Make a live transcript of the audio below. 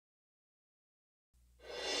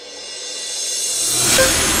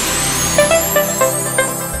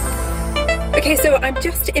Okay, so I'm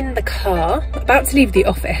just in the car, about to leave the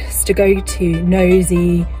office to go to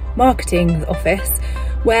Nosy Marketing's office,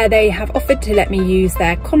 where they have offered to let me use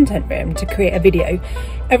their content room to create a video.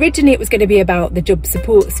 Originally it was going to be about the job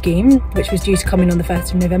support scheme, which was due to come in on the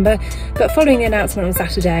 1st of November, but following the announcement on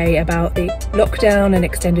Saturday about the lockdown and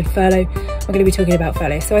extended furlough, I'm going to be talking about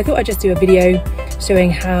furlough. So I thought I'd just do a video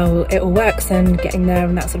showing how it all works and getting there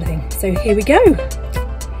and that sort of thing. So here we go.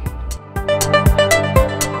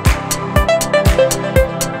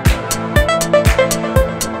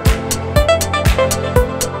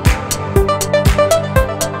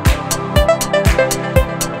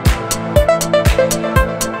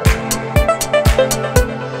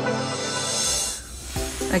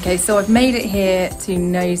 Okay, so I've made it here to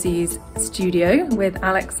Nosy's studio with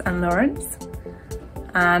Alex and Lawrence,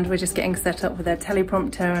 and we're just getting set up with their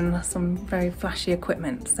teleprompter and some very flashy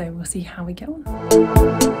equipment, so we'll see how we get on.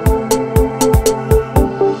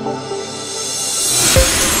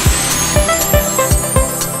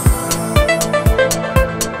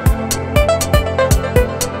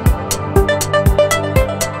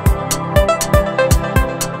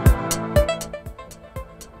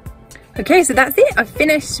 Okay, so that's it. I've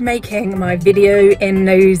finished making my video in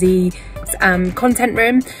Nosy's content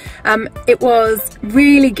room. It was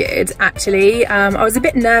really good, actually. I was a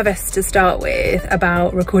bit nervous to start with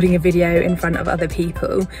about recording a video in front of other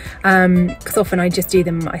people, because often I just do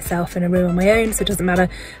them myself in a room on my own, so it doesn't matter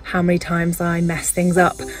how many times I mess things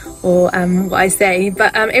up or what I say,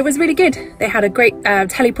 but it was really good. They had a great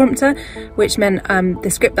teleprompter, which meant the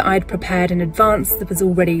script that I'd prepared in advance that was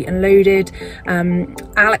already unloaded.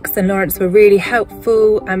 Alex and Lawrence were really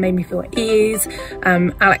helpful and made me feel at ease.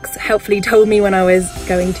 Alex helpfully told me when I was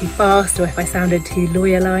going too fast or if I sounded too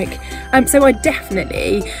lawyer-like. So I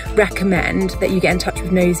definitely recommend that you get in touch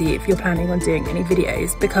with Nosy if you're planning on doing any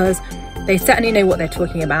videos, because they certainly know what they're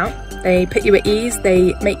talking about. They put you at ease,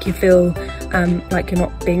 they make you feel like you're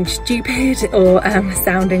not being stupid or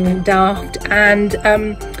sounding daft, and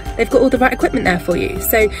they've got all the right equipment there for you.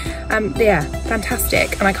 So yeah,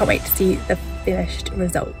 fantastic, and I can't wait to see the finished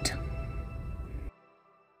result.